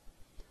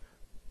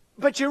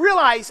 But you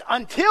realize,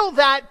 until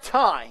that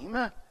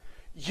time,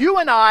 you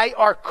and I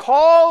are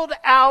called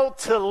out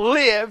to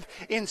live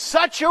in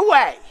such a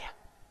way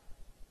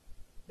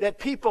that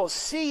people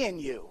see in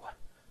you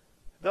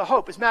the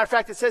hope. As a matter of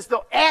fact, it says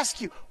they'll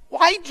ask you,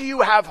 why do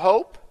you have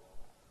hope?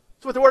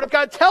 That's what the Word of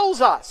God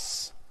tells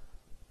us.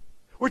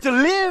 We're to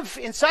live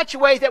in such a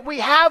way that we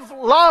have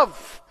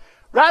love,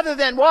 rather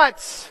than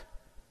what?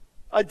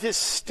 A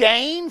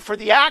disdain for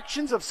the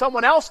actions of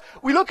someone else.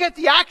 We look at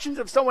the actions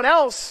of someone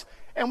else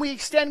and we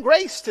extend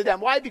grace to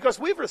them. Why? Because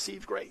we've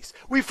received grace.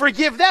 We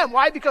forgive them.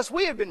 Why? Because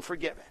we have been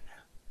forgiven.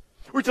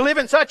 We're to live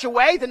in such a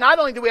way that not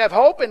only do we have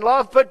hope and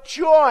love, but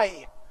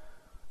joy.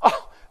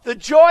 Oh, the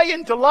joy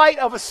and delight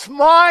of a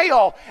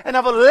smile and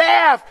of a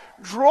laugh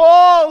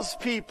draws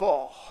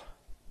people.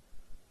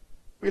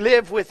 We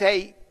live with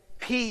a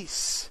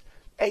peace,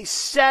 a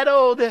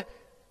settled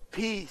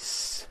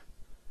peace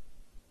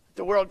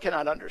the world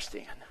cannot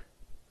understand.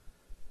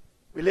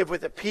 We live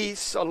with a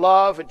peace, a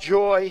love, a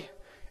joy,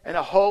 and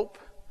a hope,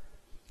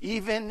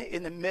 even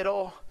in the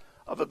middle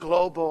of a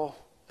global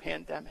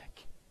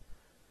pandemic.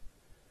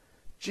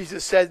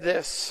 Jesus said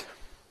this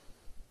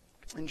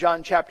in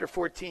John chapter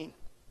 14.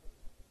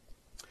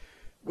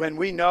 When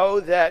we know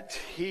that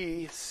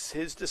his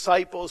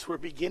disciples were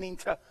beginning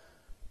to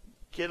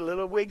get a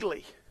little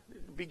wiggly,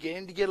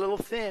 beginning to get a little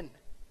thin,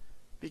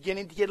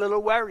 beginning to get a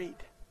little worried,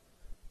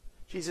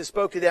 Jesus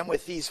spoke to them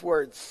with these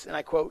words, and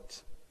I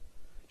quote,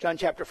 John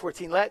chapter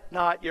 14, "Let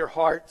not your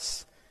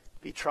hearts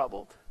be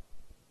troubled.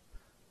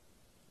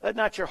 Let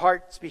not your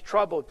hearts be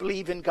troubled.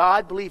 Believe in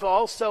God, believe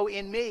also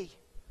in me.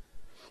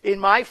 In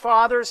my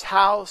Father's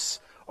house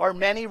are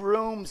many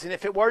rooms, and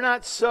if it were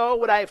not so,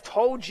 would I have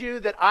told you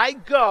that I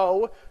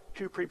go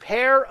to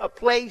prepare a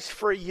place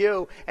for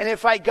you? And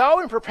if I go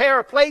and prepare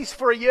a place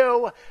for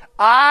you,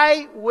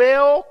 I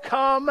will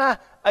come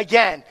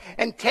again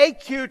and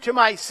take you to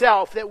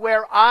myself, that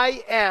where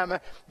I am,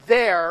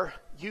 there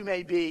you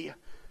may be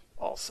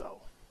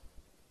also."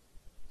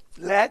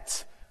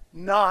 Let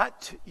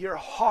not your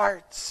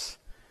hearts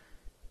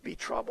be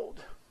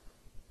troubled.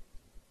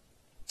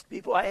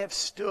 People, I have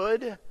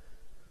stood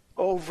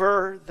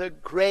over the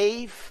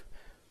grave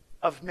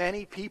of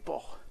many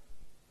people.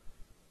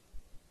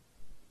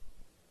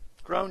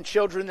 Grown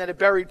children that have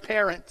buried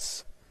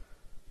parents,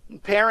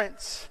 and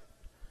parents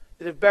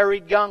that have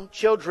buried young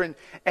children,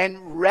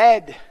 and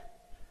read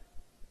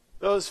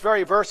those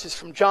very verses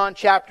from John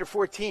chapter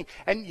 14.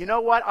 And you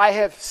know what I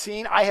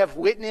have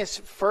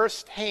witnessed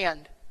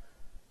firsthand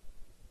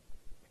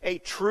a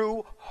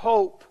true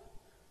hope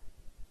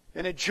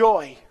and a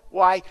joy.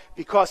 Why?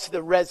 Because of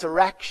the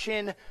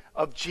resurrection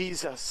of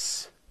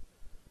Jesus.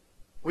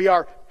 We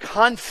are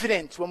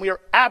confident when we are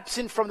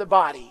absent from the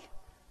body.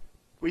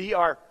 We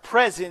are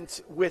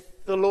present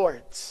with the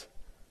Lord.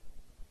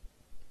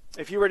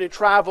 If you were to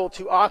travel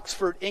to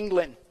Oxford,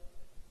 England,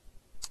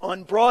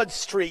 on Broad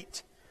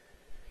Street,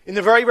 in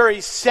the very,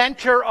 very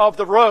center of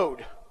the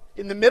road,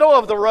 in the middle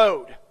of the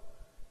road,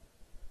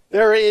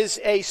 there is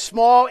a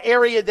small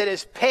area that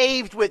is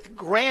paved with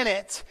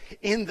granite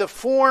in the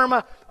form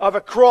of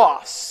a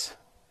cross,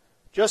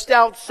 just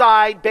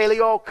outside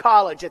Balliol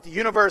College at the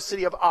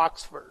University of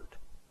Oxford.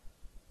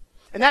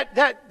 And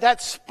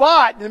that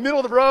spot in the middle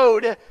of the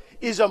road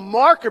is a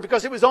marker,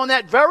 because it was on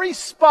that very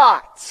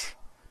spot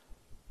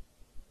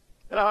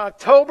On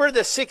October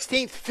the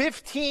 16th,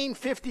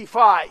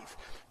 1555,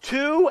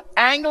 two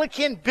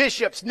Anglican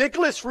bishops,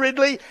 Nicholas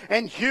Ridley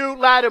and Hugh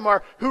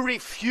Latimer, who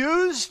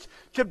refused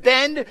to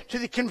bend to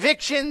the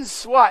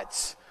convictions,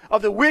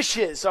 of the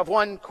wishes of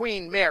one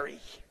Queen Mary.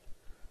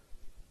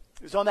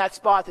 It was on that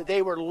spot that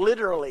they were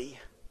literally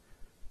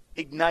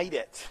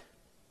ignited.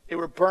 They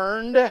were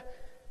burned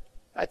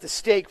at the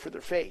stake for their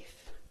faith.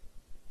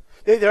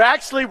 They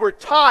actually were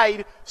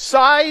tied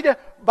side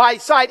by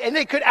side, and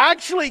they could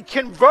actually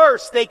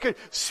converse. They could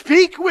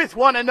speak with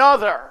one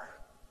another.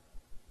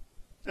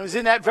 It was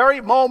in that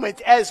very moment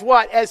as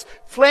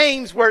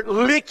flames were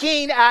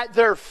licking at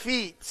their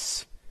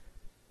feet.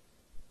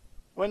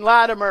 When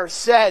Latimer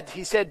said,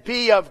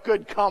 "Be of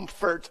good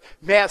comfort,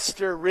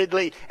 Master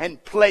Ridley,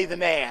 and play the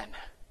man.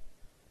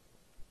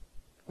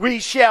 We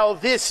shall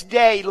this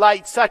day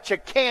light such a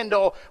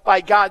candle by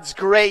God's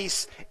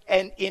grace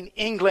and in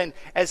England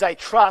as I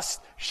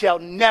trust shall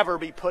never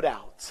be put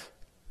out."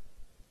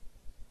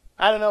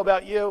 I don't know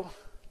about you.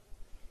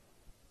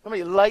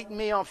 Somebody lighting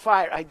me on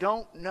fire. I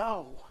don't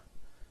know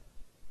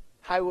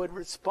how I would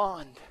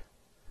respond.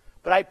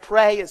 But I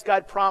pray, as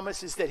God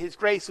promises, that His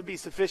grace will be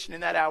sufficient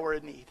in that hour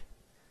of need.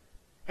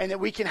 And that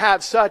we can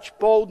have such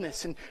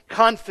boldness and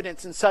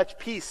confidence and such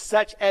peace,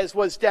 such as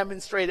was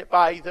demonstrated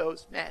by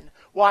those men.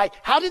 Why?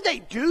 How did they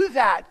do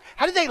that?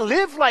 How did they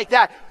live like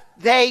that?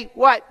 They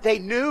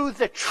knew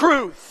the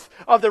truth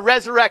of the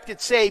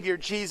resurrected Savior,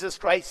 Jesus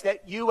Christ,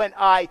 that you and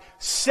I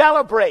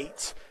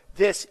celebrate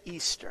this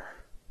Easter.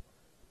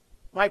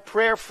 My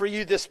prayer for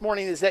you this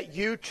morning is that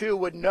you too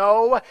would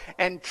know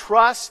and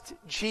trust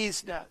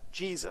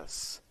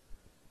Jesus.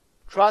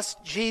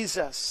 Trust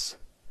Jesus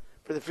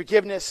for the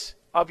forgiveness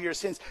of your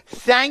sins.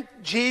 Thank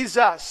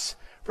Jesus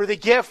for the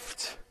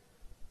gift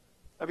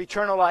of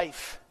eternal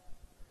life.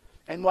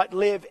 And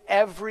live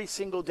every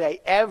single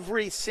day,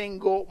 every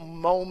single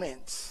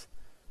moment,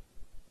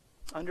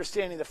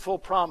 understanding the full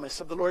promise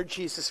of the Lord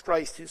Jesus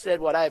Christ, who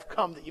said, "I have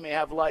come that you may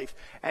have life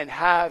and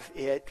have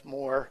it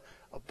more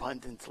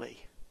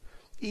abundantly."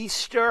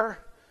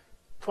 Easter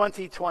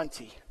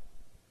 2020,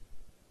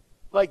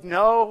 like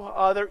no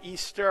other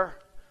Easter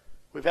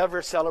we've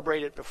ever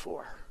celebrated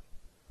before.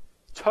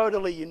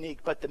 Totally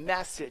unique, but the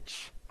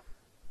message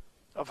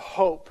of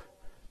hope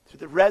through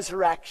the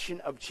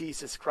resurrection of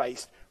Jesus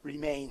Christ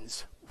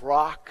remains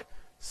rock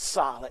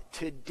solid.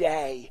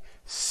 Today,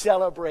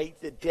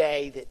 celebrate the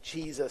day that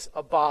Jesus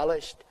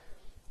abolished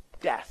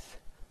death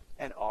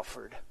and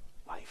offered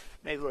life.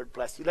 May the Lord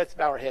bless you. Let's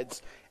bow our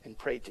heads and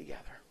pray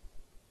together.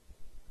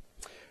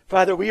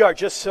 Father, we are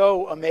just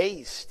so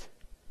amazed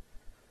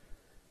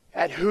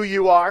at who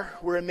you are.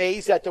 We're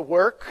amazed at the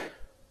work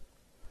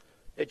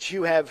that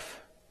you have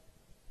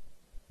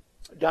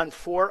done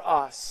for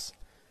us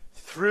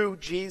through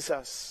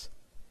Jesus.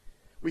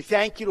 We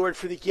thank you, Lord,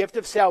 for the gift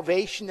of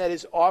salvation that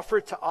is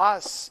offered to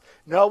us,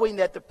 knowing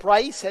that the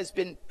price has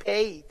been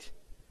paid.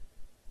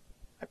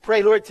 I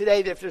pray, Lord,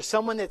 today that if there's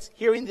someone that's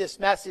hearing this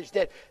message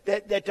that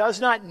does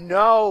not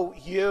know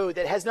you,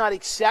 that has not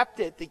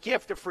accepted the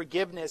gift of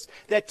forgiveness,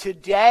 that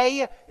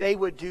today they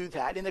would do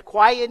that in the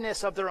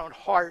quietness of their own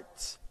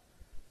hearts.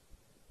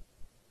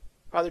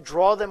 Father,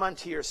 draw them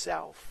unto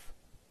yourself.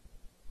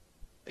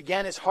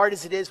 Again, as hard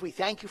as it is, we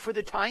thank you for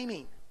the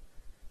timing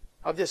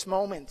of this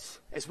moment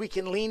as we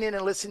can lean in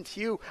and listen to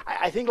you,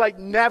 I think like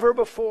never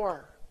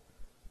before.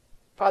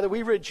 Father,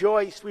 we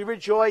rejoice. We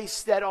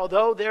rejoice that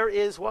although there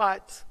is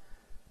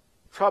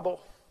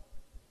trouble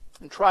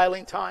and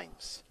trialing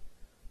times,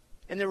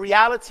 in the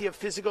reality of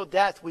physical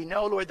death, we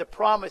know, Lord, the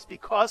promise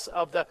because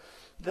of the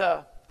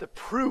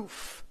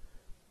proof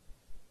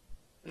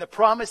and the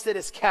promise that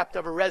is kept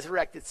of a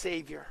resurrected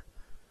Savior.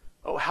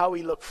 Oh, how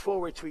we look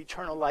forward to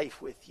eternal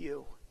life with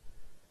you.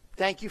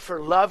 Thank you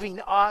for loving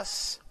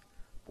us.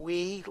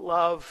 We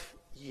love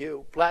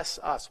you. Bless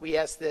us. We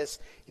ask this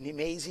in the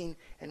amazing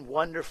and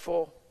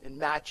wonderful and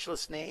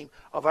matchless name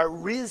of our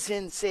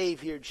risen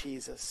Savior,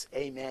 Jesus.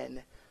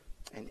 Amen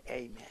and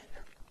amen.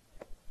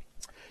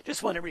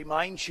 Just want to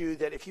remind you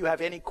that if you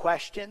have any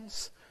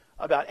questions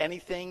about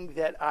anything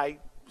that I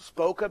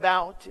spoke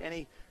about,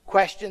 any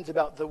questions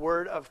about the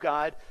Word of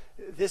God,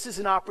 this is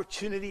an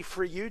opportunity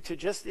for you to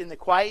just in the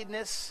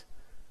quietness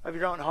of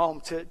your own home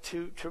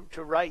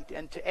to write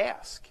and to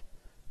ask.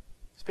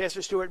 As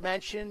Pastor Stewart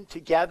mentioned,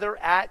 together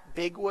at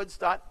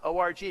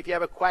bigwoods.org. If you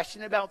have a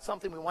question about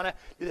something, we want to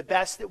do the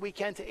best that we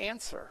can to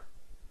answer.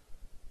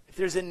 If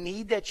there's a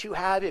need that you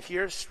have, if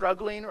you're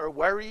struggling or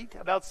worried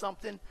about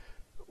something,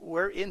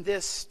 we're in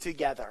this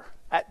together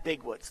at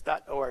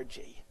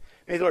bigwoods.org.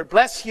 May the Lord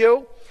bless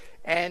you.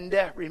 And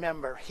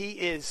remember, He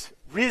is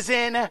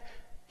risen.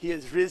 He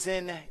is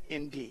risen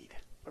indeed.